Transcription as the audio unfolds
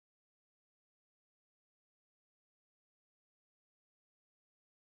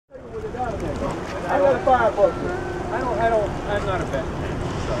I got a $5. I'm not a bet.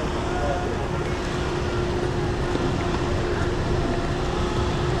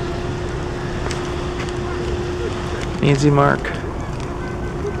 Easy mark.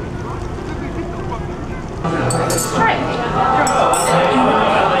 Right.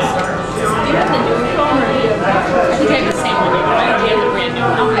 Do you have the new phone or do you have I think I have the same one. I don't have the brand new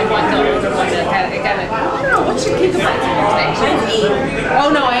one. I want the older one that had it. I don't know, what's your gigabyte today? Oh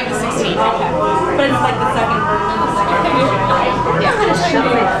no, I have the 16. Okay. But it's like the second version of the second version. Yeah. I'm going to show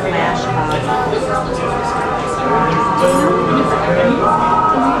you a flash for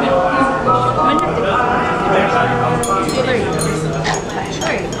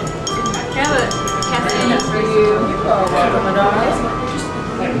you. You are welcome, Madonna.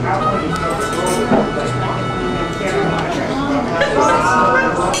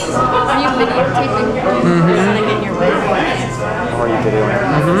 Are you videotaping? Mm-hmm. Like in your way? Or you videoing?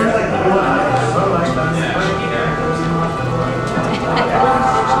 Mm-hmm.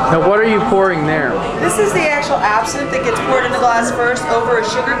 Now what are you pouring there? This is the actual absinthe that gets poured in the glass first over a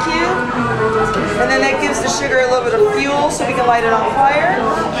sugar cube. And then that gives the sugar a little bit of fuel so we can light it on fire.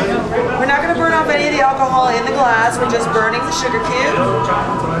 We're not going to burn off any of the alcohol in the glass, we're just burning the sugar cube.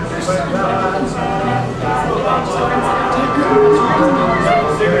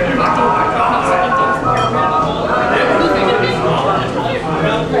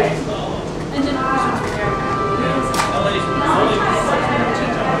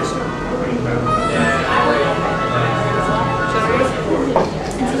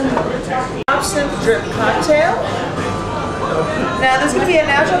 Absinthe drip cocktail. Now there's going to be a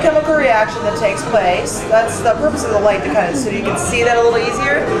natural chemical reaction that takes place. That's the purpose of the light, so you can see that a little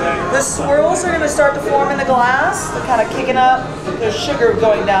easier. The swirls are going to start to form in the glass. They're kind of kicking up. There's sugar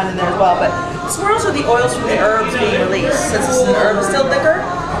going down in there as well, but swirls are the oils from the herbs being released, since this is an herb distilled liquor.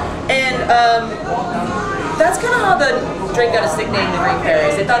 And that's kind of how the drink got its nickname, the Green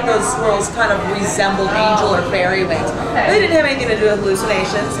Fairies. They thought those swirls kind of resembled angel or fairy wings. They didn't have anything to do with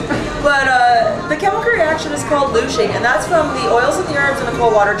hallucinations. But the chemical reaction is called lushing, and that's from the oils and the herbs in the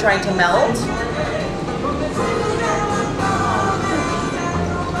cold water trying to melt.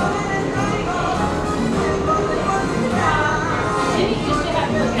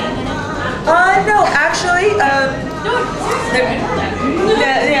 No, actually,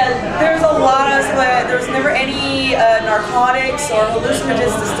 there's a lot of, there's never any narcotics or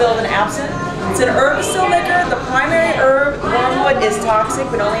hallucinogens distilled in absinthe. It's an herb distilled liquor. The primary herb, wormwood, is toxic,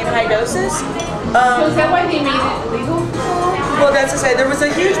 but only in high doses. So is that why they made it illegal? Well, that's to say, there was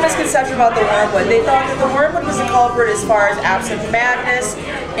a huge misconception about the wormwood. They thought that the wormwood was the culprit as far as absinthe madness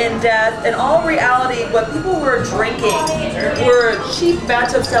and death. In all reality, what people were drinking were cheap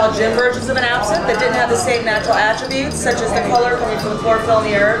bathtub-style gin versions of an absinthe that didn't have the same natural attributes, such as the color coming from the chlorophyll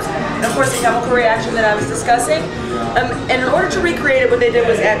and the herbs, and of course the chemical reaction that I was discussing. And in order to recreate it, what they did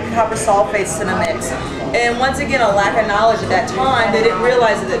was add copper sulfates to the mix. And once again, a lack of knowledge at that time, they didn't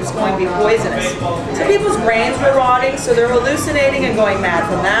realize that it was going to be poisonous. So people's brains were rotting, so they're hallucinating and going mad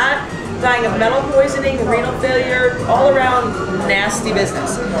from that, dying of mental poisoning, renal failure, all around nasty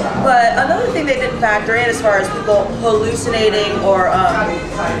business. But another thing they didn't factor in as far as people hallucinating or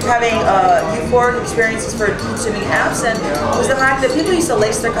having euphoric experiences for consuming absinthe was the fact that people used to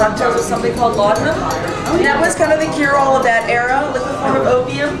lace their cocktails with something called laudanum. And that was kind of the cure-all of that era, liquid form of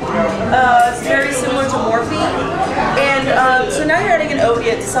opium. It's very similar to morphine. And so now you're adding an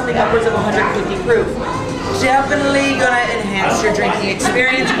opiate to something upwards of 150 proof. Definitely gonna enhance your drinking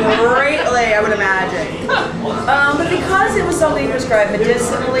experience greatly, I would imagine. But because it was something prescribed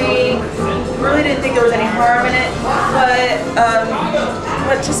medicinally, really didn't think there was any harm in it.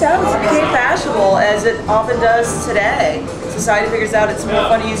 But just happens it became fashionable, as it often does today. Society figures out it's more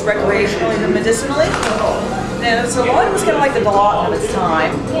fun to use recreationally than medicinally. And so laudanum was kind of like the Dilaudid of its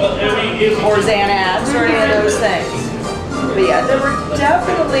time, or Xanax, or any of those things. But yeah, there were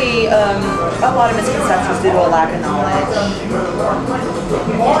definitely a lot of misconceptions due to a lack of knowledge.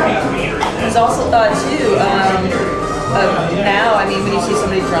 There's also thought too, now, I mean, when you see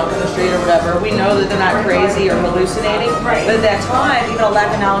somebody drunk on the street or whatever, we know that they're not crazy or hallucinating. But at that time, even a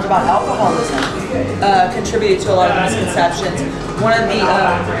lack of knowledge about alcoholism contributed to a lot of misconceptions. One of the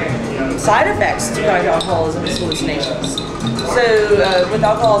side effects to alcoholism is hallucinations. So with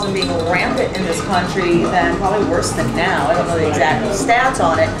alcoholism being rampant in this country, then probably worse than now. I don't know the exact stats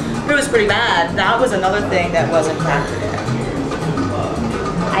on it, but it was pretty bad. That was another thing that wasn't factored in.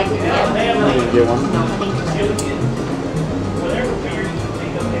 I did get one.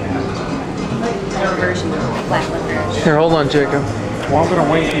 Here, hold on, Jacob. Well, I'm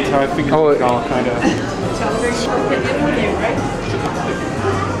gonna wait until I figure it all kind of.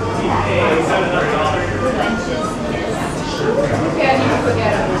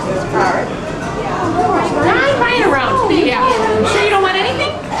 I'm buying around. Yeah. Sure you don't want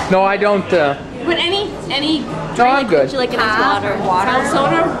anything? No, I don't. But any No, I'm good. Would you like a nice water? Water,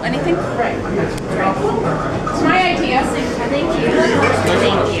 soda, anything? Right. It's my idea. Thank you.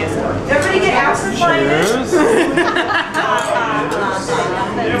 Thank you. Everybody get absinthe line. Cheers.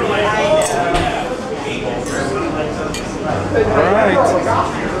 Alright.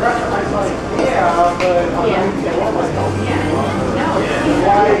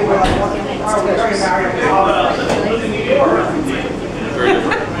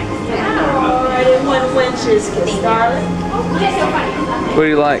 Alright, and one winches, darling. What do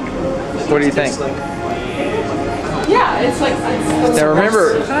you like? What do you think? Yeah, it's like. Now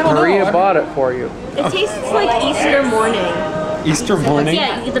remember, Maria bought it for you. It tastes like Easter morning. Easter morning?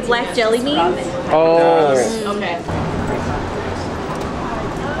 Yeah, you get the black jelly beans. Oh. Okay.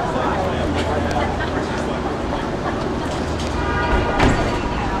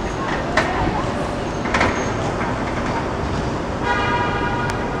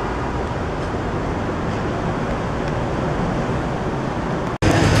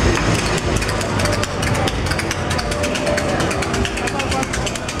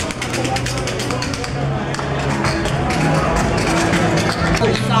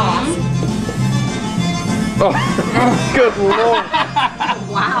 Oh, good lord.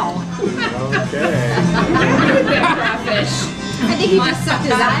 Wow. Okay. Crawfish. I think he just sucked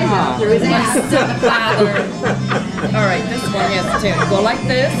his eyes out through his ass. All right, this one has to go like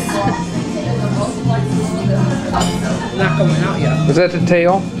this. Not going out yet. Was that the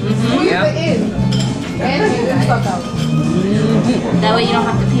tail? Yeah. That way you don't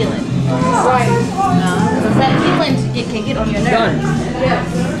have to peel it. Right. Because that peeling can get on your nerves. Done.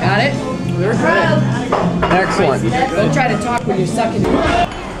 Got it? We're good. Excellent. Don't try to talk when you're sucking.